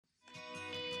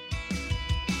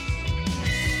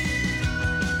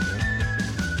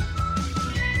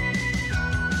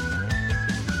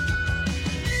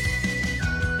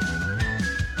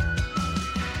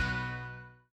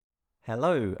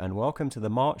Hello and welcome to the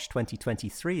March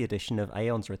 2023 edition of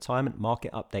Aon's Retirement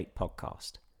Market Update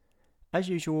podcast. As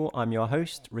usual, I'm your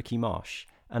host, Ricky Marsh,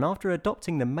 and after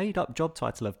adopting the made-up job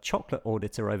title of chocolate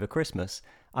auditor over Christmas,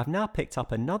 I've now picked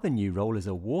up another new role as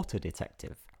a water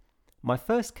detective. My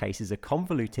first case is a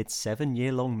convoluted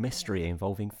 7-year-long mystery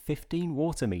involving 15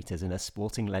 water meters in a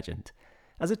sporting legend.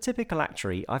 As a typical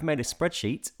actuary, I've made a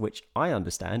spreadsheet, which I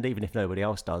understand even if nobody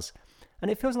else does,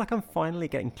 and it feels like I'm finally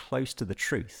getting close to the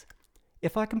truth.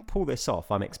 If I can pull this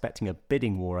off, I'm expecting a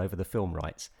bidding war over the film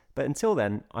rights, but until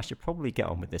then, I should probably get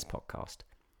on with this podcast.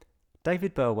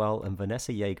 David Burwell and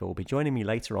Vanessa Yeager will be joining me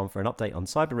later on for an update on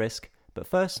cyber risk, but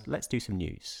first, let's do some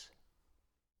news.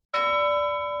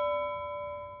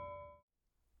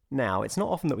 Now, it's not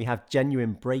often that we have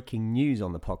genuine breaking news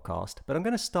on the podcast, but I'm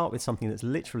going to start with something that's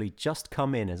literally just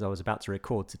come in as I was about to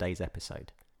record today's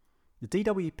episode. The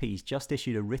DWP's just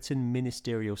issued a written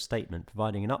ministerial statement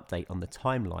providing an update on the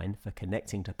timeline for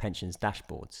connecting to pensions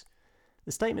dashboards.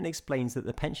 The statement explains that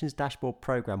the pensions dashboard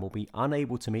programme will be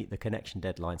unable to meet the connection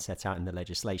deadline set out in the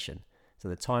legislation, so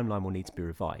the timeline will need to be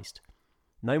revised.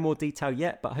 No more detail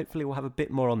yet, but hopefully we'll have a bit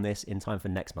more on this in time for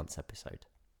next month's episode.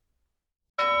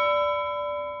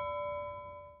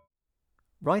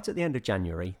 Right at the end of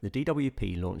January, the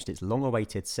DWP launched its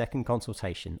long-awaited second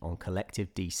consultation on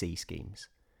collective DC schemes.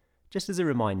 Just as a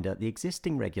reminder, the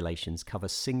existing regulations cover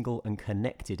single and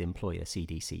connected employer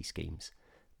CDC schemes.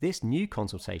 This new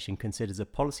consultation considers a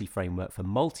policy framework for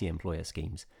multi-employer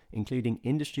schemes, including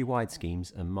industry-wide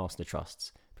schemes and master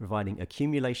trusts, providing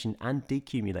accumulation and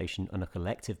decumulation on a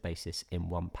collective basis in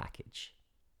one package.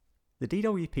 The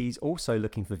DWP is also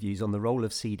looking for views on the role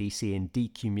of CDC in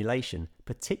decumulation,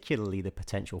 particularly the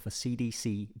potential for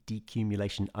CDC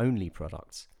decumulation-only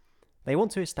products. They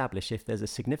want to establish if there's a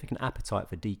significant appetite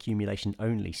for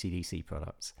decumulation-only CDC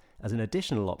products as an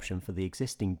additional option for the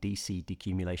existing DC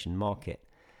decumulation market,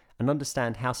 and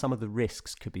understand how some of the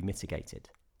risks could be mitigated.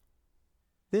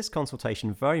 This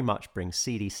consultation very much brings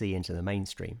CDC into the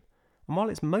mainstream, and while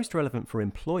it's most relevant for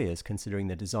employers considering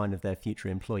the design of their future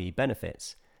employee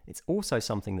benefits, it's also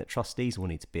something that trustees will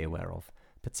need to be aware of,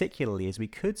 particularly as we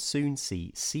could soon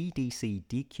see CDC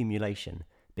decumulation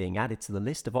being added to the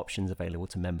list of options available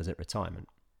to members at retirement.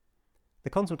 The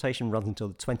consultation runs until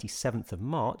the 27th of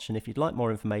March, and if you'd like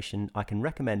more information, I can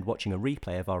recommend watching a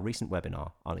replay of our recent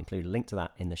webinar. I'll include a link to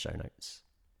that in the show notes.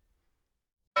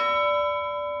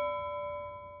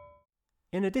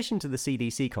 In addition to the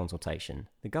CDC consultation,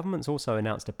 the government's also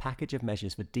announced a package of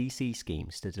measures for DC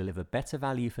schemes to deliver better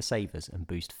value for savers and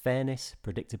boost fairness,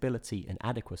 predictability and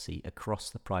adequacy across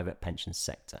the private pensions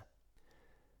sector.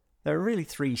 There are really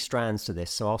 3 strands to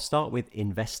this, so I'll start with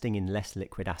investing in less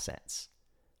liquid assets.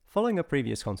 Following a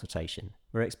previous consultation,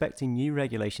 we're expecting new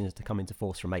regulations to come into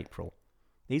force from April.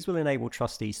 These will enable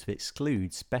trustees to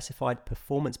exclude specified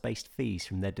performance-based fees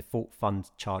from their default fund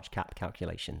charge cap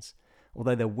calculations,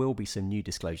 although there will be some new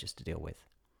disclosures to deal with.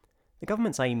 The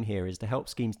government's aim here is to help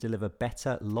schemes deliver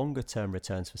better, longer-term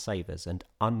returns for savers and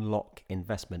unlock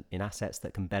investment in assets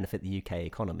that can benefit the UK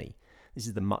economy. This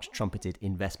is the much-trumpeted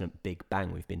investment big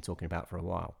bang we've been talking about for a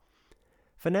while.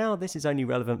 For now, this is only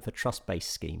relevant for trust-based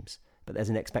schemes, but there's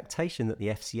an expectation that the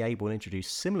FCA will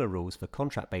introduce similar rules for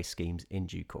contract-based schemes in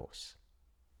due course.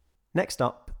 Next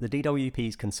up, the DWP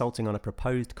is consulting on a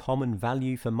proposed common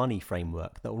value for money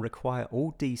framework that will require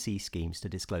all DC schemes to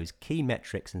disclose key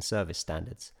metrics and service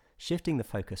standards, shifting the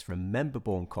focus from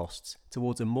member-borne costs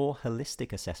towards a more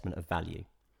holistic assessment of value.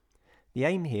 The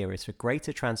aim here is for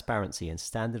greater transparency and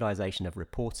standardisation of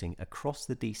reporting across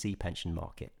the DC pension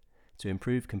market to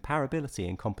improve comparability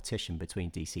and competition between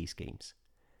DC schemes.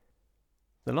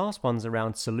 The last one's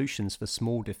around solutions for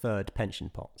small deferred pension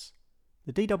pots.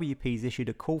 The DWP's issued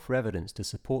a call for evidence to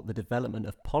support the development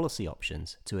of policy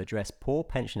options to address poor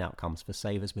pension outcomes for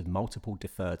savers with multiple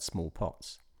deferred small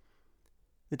pots.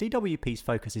 The DWP's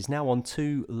focus is now on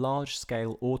 2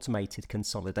 large-scale automated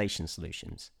consolidation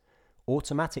solutions: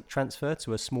 automatic transfer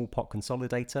to a small pot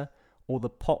consolidator, or the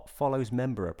pot follows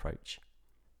member approach.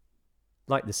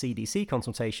 Like the CDC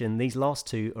consultation, these last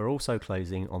 2 are also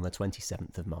closing on the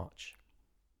 27th of March.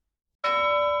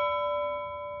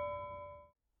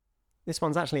 This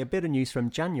one's actually a bit of news from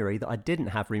January that I didn't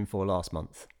have room for last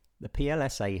month. The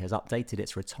PLSA has updated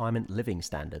its retirement living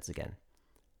standards again.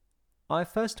 I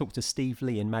first talked to Steve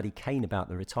Lee and Maddie Kane about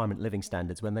the retirement living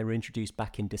standards when they were introduced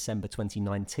back in December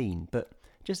 2019, but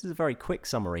just as a very quick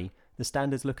summary, the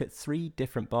standards look at 3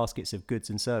 different baskets of goods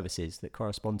and services that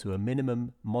correspond to a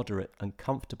minimum, moderate and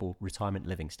comfortable retirement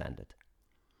living standard.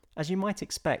 As you might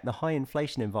expect, the high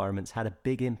inflation environment's had a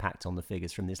big impact on the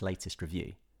figures from this latest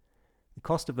review. The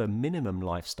cost of a minimum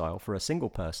lifestyle for a single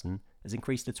person has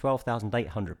increased to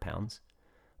 £12,800,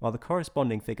 while the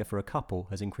corresponding figure for a couple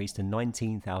has increased to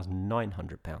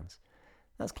 £19,900.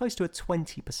 That's close to a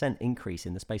 20% increase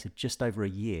in the space of just over a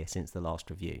year since the last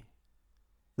review.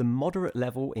 The moderate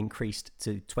level increased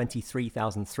to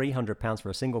 £23,300 for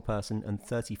a single person and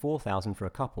 £34,000 for a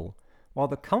couple, while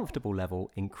the comfortable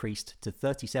level increased to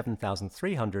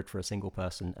 £37,300 for a single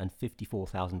person and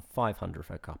 £54,500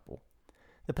 for a couple.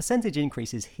 The percentage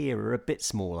increases here are a bit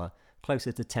smaller,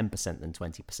 closer to 10% than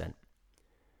 20%.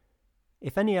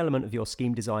 If any element of your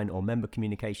scheme design or member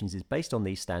communications is based on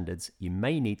these standards, you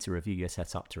may need to review your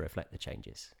setup to reflect the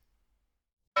changes.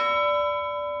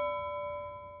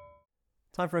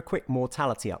 Time for a quick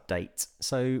mortality update.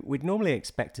 So we'd normally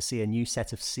expect to see a new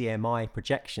set of CMI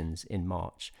projections in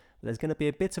March, but there's going to be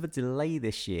a bit of a delay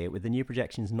this year with the new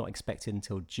projections not expected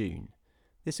until June.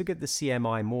 This will give the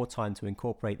CMI more time to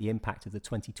incorporate the impact of the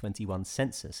 2021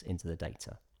 census into the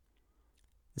data.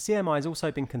 The CMI has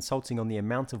also been consulting on the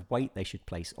amount of weight they should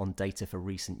place on data for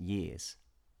recent years.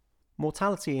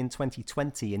 Mortality in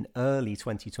 2020 and early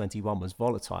 2021 was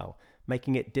volatile,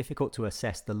 making it difficult to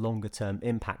assess the longer-term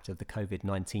impact of the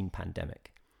COVID-19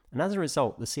 pandemic. And as a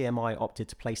result, the CMI opted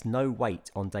to place no weight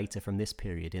on data from this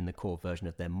period in the core version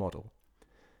of their model.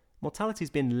 Mortality has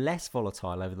been less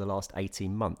volatile over the last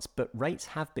 18 months, but rates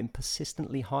have been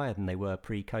persistently higher than they were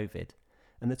pre-COVID.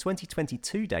 And the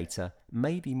 2022 data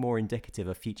may be more indicative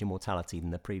of future mortality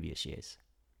than the previous years.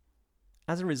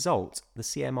 As a result, the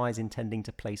CMI is intending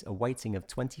to place a weighting of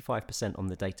 25% on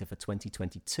the data for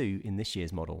 2022 in this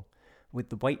year's model, with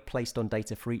the weight placed on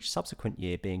data for each subsequent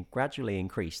year being gradually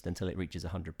increased until it reaches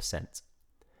 100%.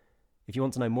 If you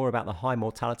want to know more about the high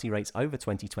mortality rates over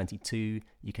 2022,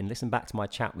 you can listen back to my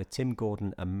chat with Tim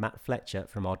Gordon and Matt Fletcher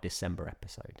from our December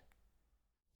episode.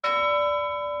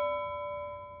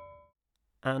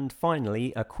 And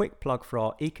finally, a quick plug for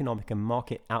our Economic and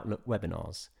Market Outlook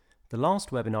webinars. The last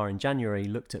webinar in January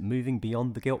looked at moving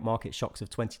beyond the gilt market shocks of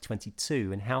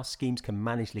 2022 and how schemes can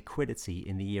manage liquidity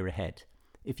in the year ahead.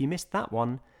 If you missed that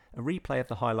one, a replay of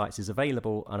the highlights is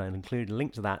available and I'll include a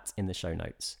link to that in the show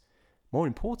notes. More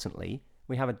importantly,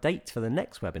 we have a date for the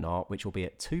next webinar, which will be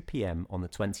at 2 p.m. on the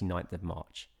 29th of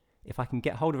March. If I can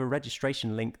get hold of a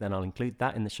registration link, then I'll include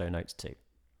that in the show notes too.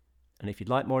 And if you'd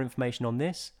like more information on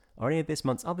this, or any of this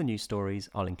month's other news stories,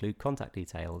 I'll include contact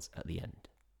details at the end.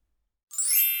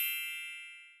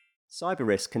 Cyber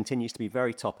risk continues to be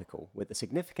very topical, with the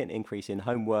significant increase in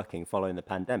home working following the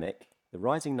pandemic, the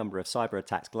rising number of cyber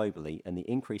attacks globally, and the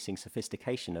increasing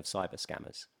sophistication of cyber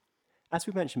scammers. As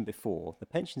we mentioned before, the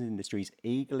pensions industry is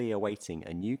eagerly awaiting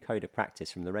a new code of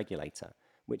practice from the regulator,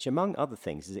 which among other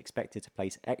things is expected to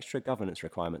place extra governance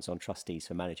requirements on trustees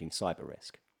for managing cyber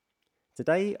risk.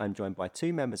 Today, I'm joined by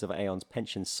two members of Aon's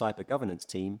pensions cyber governance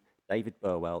team, David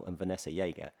Burwell and Vanessa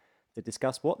Yeager, to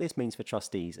discuss what this means for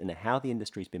trustees and how the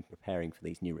industry's been preparing for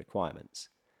these new requirements.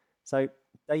 So,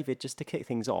 David, just to kick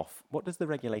things off, what does the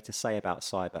regulator say about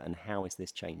cyber and how is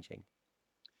this changing?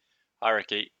 Hi,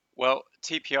 Ricky. Well,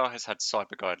 TPR has had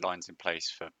cyber guidelines in place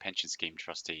for pension scheme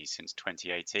trustees since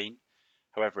 2018.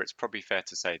 However, it's probably fair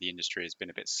to say the industry has been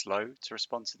a bit slow to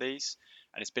respond to these,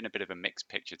 and it's been a bit of a mixed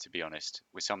picture, to be honest,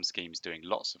 with some schemes doing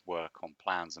lots of work on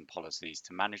plans and policies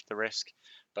to manage the risk,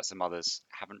 but some others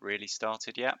haven't really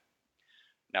started yet.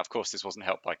 Now, of course, this wasn't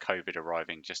helped by COVID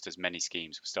arriving just as many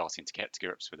schemes were starting to get to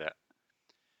grips with it.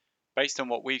 Based on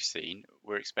what we've seen,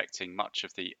 we're expecting much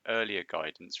of the earlier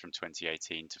guidance from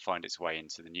 2018 to find its way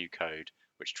into the new code,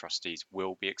 which trustees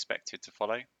will be expected to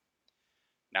follow.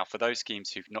 Now, for those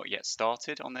schemes who've not yet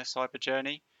started on their cyber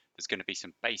journey, there's going to be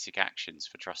some basic actions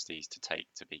for trustees to take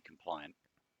to be compliant.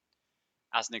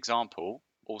 As an example,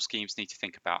 all schemes need to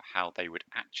think about how they would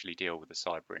actually deal with a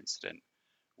cyber incident,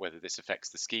 whether this affects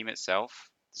the scheme itself,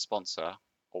 the sponsor,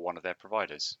 or one of their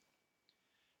providers.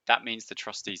 That means the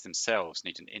trustees themselves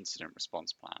need an incident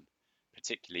response plan,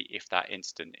 particularly if that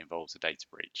incident involves a data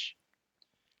breach.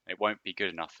 It won't be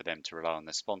good enough for them to rely on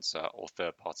their sponsor or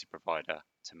third-party provider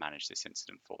to manage this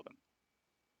incident for them.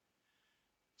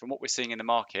 From what we're seeing in the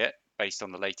market, based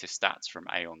on the latest stats from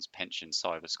Aon's pension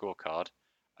cyber scorecard,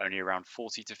 only around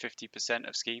 40 to 50%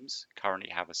 of schemes currently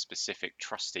have a specific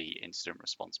trustee incident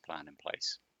response plan in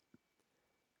place.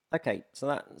 Okay, so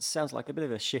that sounds like a bit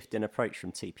of a shift in approach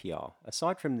from TPR.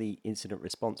 Aside from the incident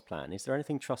response plan, is there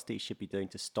anything trustees should be doing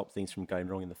to stop things from going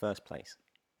wrong in the first place?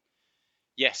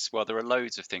 Yes, well, there are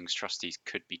loads of things trustees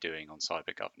could be doing on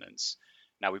cyber governance.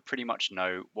 Now, we pretty much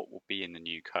know what will be in the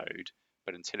new code,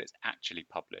 but until it's actually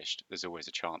published, there's always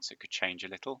a chance it could change a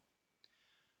little.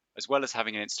 As well as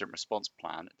having an incident response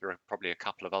plan, there are probably a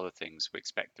couple of other things we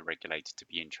expect the regulator to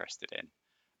be interested in.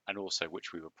 and also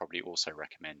which we would probably also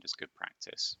recommend as good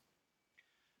practice.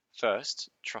 First,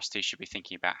 trustees should be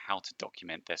thinking about how to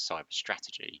document their cyber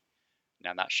strategy.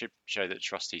 Now, that should show that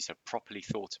trustees have properly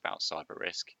thought about cyber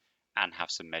risk and have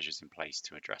some measures in place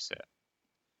to address it.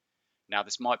 Now,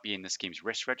 this might be in the scheme's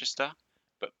risk register,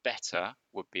 but better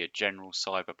would be a general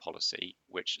cyber policy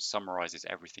which summarizes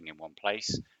everything in one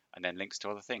place and then links to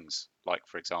other things, like,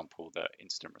 for example, the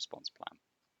incident response plan.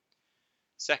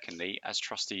 Secondly, as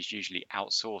trustees usually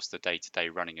outsource the day-to-day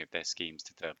running of their schemes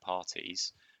to third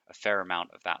parties, a fair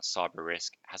amount of that cyber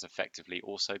risk has effectively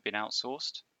also been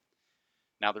outsourced.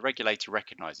 Now, the regulator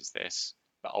recognises this,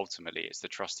 but ultimately it's the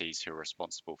trustees who are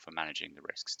responsible for managing the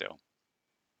risk still.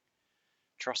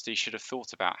 Trustees should have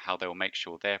thought about how they will make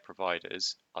sure their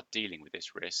providers are dealing with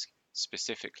this risk,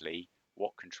 specifically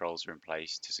what controls are in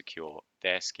place to secure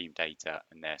their scheme data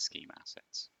and their scheme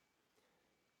assets.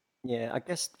 Yeah, I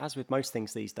guess as with most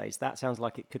things these days, that sounds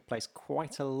like it could place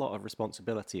quite a lot of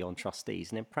responsibility on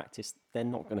trustees, and in practice, they're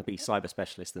not going to be cyber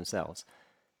specialists themselves.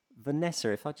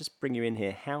 Vanessa, if I just bring you in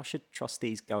here, how should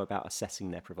trustees go about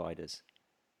assessing their providers?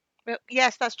 Well,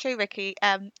 yes, that's true, Ricky.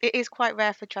 It is quite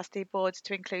rare for trustee boards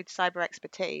to include cyber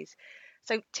expertise.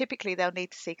 So typically they'll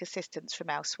need to seek assistance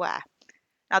from elsewhere.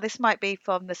 Now, this might be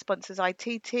from the sponsor's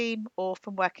IT team or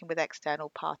from working with external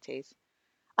parties.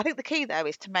 I think the key, though,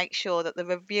 is to make sure that the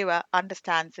reviewer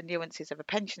understands the nuances of a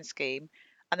pension scheme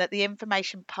and that the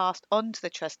information passed on to the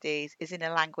trustees is in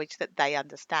a language that they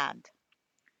understand.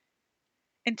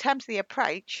 In terms of the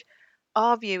approach,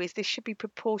 our view is this should be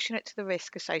proportionate to the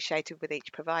risk associated with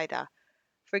each provider.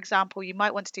 For example, you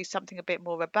might want to do something a bit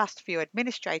more robust for your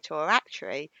administrator or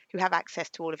actuary who have access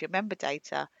to all of your member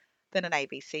data than an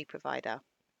AVC provider.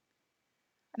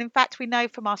 And in fact, we know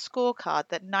from our scorecard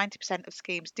that 90% of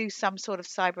schemes do some sort of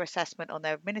cyber assessment on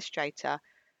their administrator,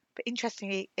 but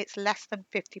interestingly, it's less than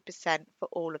 50% for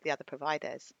all of the other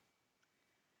providers.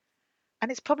 And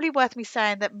it's probably worth me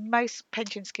saying that most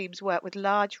pension schemes work with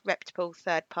large, reputable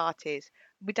third parties.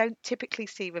 We don't typically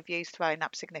see reviews throwing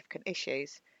up significant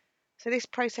issues. So this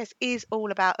process is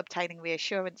all about obtaining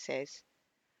reassurances.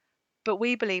 But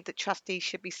we believe that trustees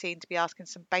should be seen to be asking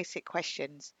some basic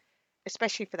questions,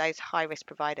 especially for those high-risk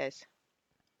providers.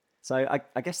 So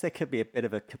I guess there could be a bit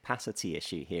of a capacity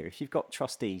issue here. If you've got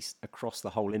trustees across the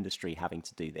whole industry having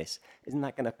to do this, isn't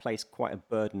that going to place quite a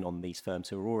burden on these firms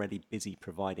who are already busy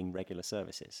providing regular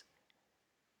services?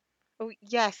 Well,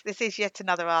 yes, this is yet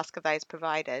another ask of those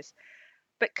providers.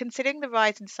 But considering the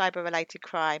rise in cyber-related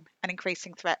crime and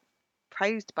increasing threat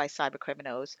posed by cyber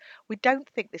criminals, we don't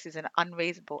think this is an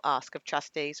unreasonable ask of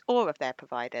trustees or of their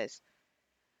providers.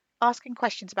 Asking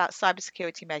questions about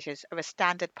cybersecurity measures are a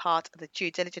standard part of the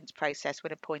due diligence process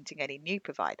when appointing any new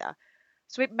provider.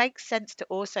 So it makes sense to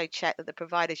also check that the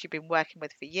providers you've been working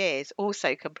with for years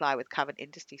also comply with current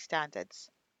industry standards.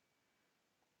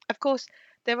 Of course,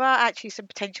 there are actually some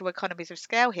potential economies of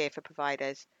scale here for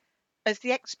providers, as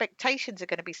the expectations are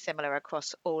going to be similar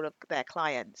across all of their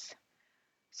clients.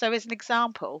 So, as an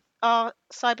example, our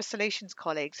cyber solutions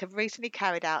colleagues have recently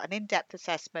carried out an in depth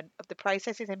assessment of the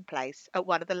processes in place at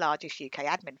one of the largest UK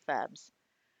admin firms.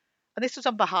 And this was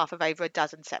on behalf of over a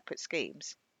dozen separate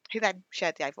schemes, who then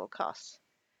shared the overall costs.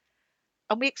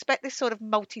 And we expect this sort of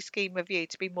multi scheme review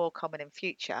to be more common in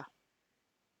future.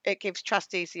 It gives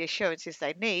trustees the assurances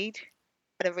they need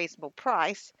at a reasonable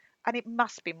price, and it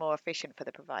must be more efficient for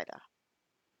the provider.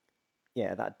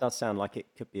 Yeah, that does sound like it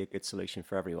could be a good solution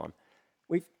for everyone.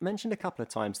 We've mentioned a couple of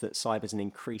times that cyber's an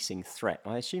increasing threat.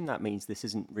 I assume that means this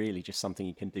isn't really just something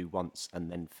you can do once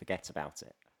and then forget about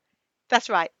it. That's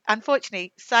right.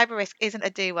 Unfortunately, cyber risk isn't a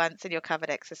do once and you're covered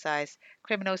exercise.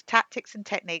 Criminals' tactics and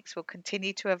techniques will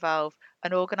continue to evolve,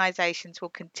 and organisations will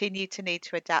continue to need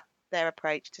to adapt their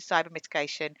approach to cyber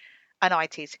mitigation and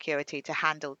IT security to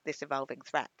handle this evolving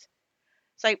threat.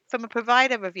 So, from a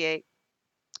provider review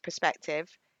perspective,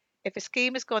 if a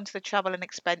scheme has gone to the trouble and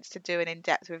expense to do an in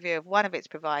depth review of one of its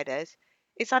providers,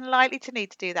 it's unlikely to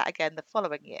need to do that again the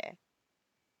following year.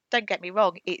 Don't get me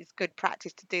wrong, it is good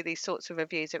practice to do these sorts of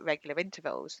reviews at regular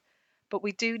intervals, but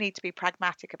we do need to be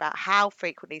pragmatic about how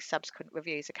frequently subsequent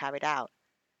reviews are carried out.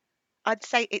 I'd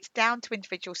say it's down to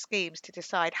individual schemes to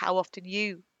decide how often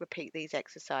you repeat these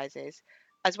exercises,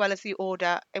 as well as the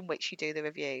order in which you do the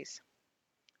reviews.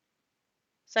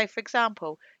 So, for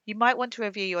example, you might want to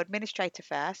review your administrator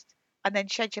first and then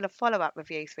schedule a follow up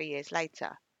review 3 years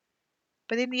later.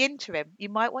 But in the interim, you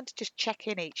might want to just check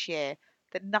in each year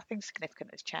that nothing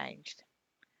significant has changed.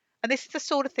 And this is the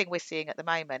sort of thing we're seeing at the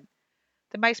moment.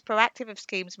 The most proactive of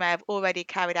schemes may have already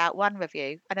carried out one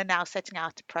review and are now setting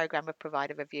out a programme of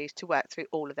provider reviews to work through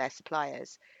all of their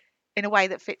suppliers in a way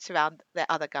that fits around their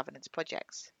other governance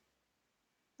projects.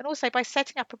 And also, by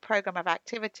setting up a programme of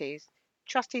activities,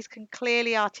 trustees can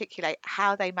clearly articulate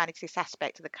how they manage this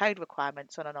aspect of the code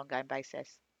requirements on an ongoing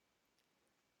basis.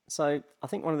 So I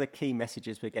think one of the key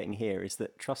messages we're getting here is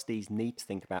that trustees need to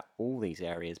think about all these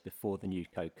areas before the new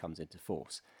code comes into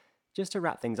force. Just to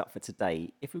wrap things up for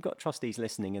today, if we've got trustees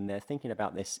listening and they're thinking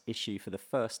about this issue for the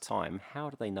first time, how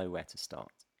do they know where to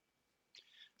start?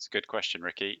 It's a good question,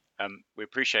 Ricky. We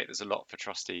appreciate there's a lot for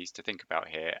trustees to think about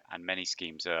here, and many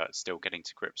schemes are still getting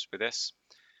to grips with this.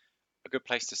 A good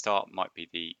place to start might be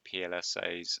the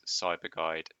PLSA's Cyber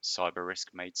Guide, Cyber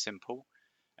Risk Made Simple,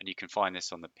 and you can find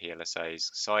this on the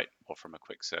PLSA's site or from a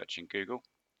quick search in Google.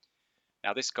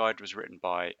 Now, this guide was written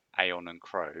by Aon and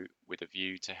Crowe with a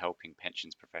view to helping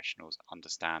pensions professionals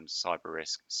understand cyber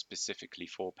risk specifically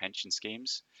for pension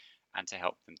schemes and to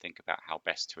help them think about how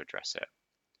best to address it.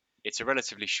 It's a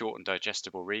relatively short and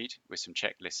digestible read with some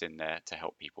checklists in there to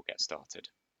help people get started.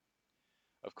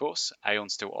 Of course, Aon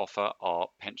still offer our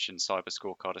pension cyber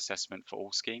scorecard assessment for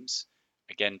all schemes,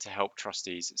 again to help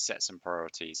trustees set some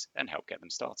priorities and help get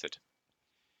them started.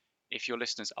 If your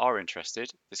listeners are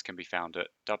interested, this can be found at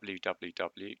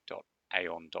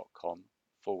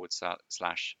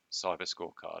www.aon.com/cyber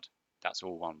scorecard. That's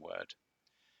all one word.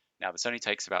 Now, this only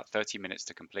takes about 30 minutes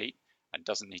to complete and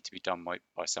doesn't need to be done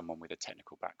by someone with a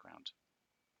technical background.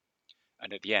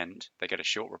 And at the end, they get a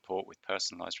short report with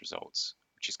personalised results,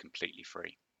 which is completely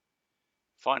free.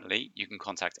 Finally, you can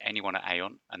contact anyone at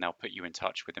Aon and they'll put you in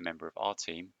touch with a member of our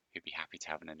team who'd be happy to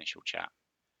have an initial chat.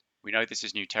 We know this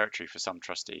is new territory for some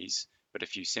trustees, but a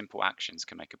few simple actions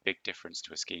can make a big difference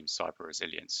to a scheme's cyber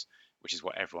resilience, which is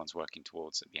what everyone's working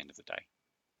towards at the end of the day.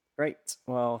 Great.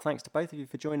 Well, thanks to both of you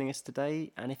for joining us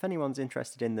today. And if anyone's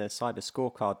interested in the cyber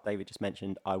scorecard David just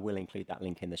mentioned, I will include that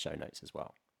link in the show notes as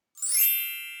well.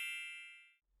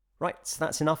 Right,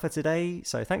 that's enough for today.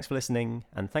 So thanks for listening.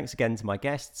 And thanks again to my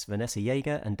guests, Vanessa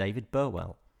Yeager and David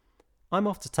Burwell. I'm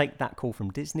off to take that call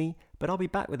from Disney, but I'll be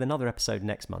back with another episode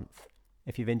next month.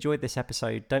 If you've enjoyed this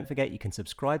episode, don't forget you can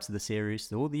subscribe to the series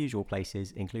through all the usual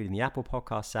places, including the Apple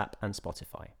Podcasts app and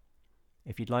Spotify.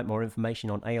 If you'd like more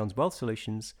information on Aon's Wealth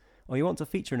Solutions, or you want to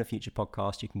feature in a future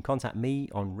podcast, you can contact me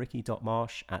on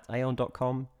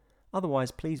ricky.marsh@aon.com.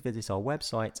 Otherwise, please visit our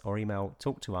website or email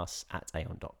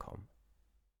talktous@aon.com.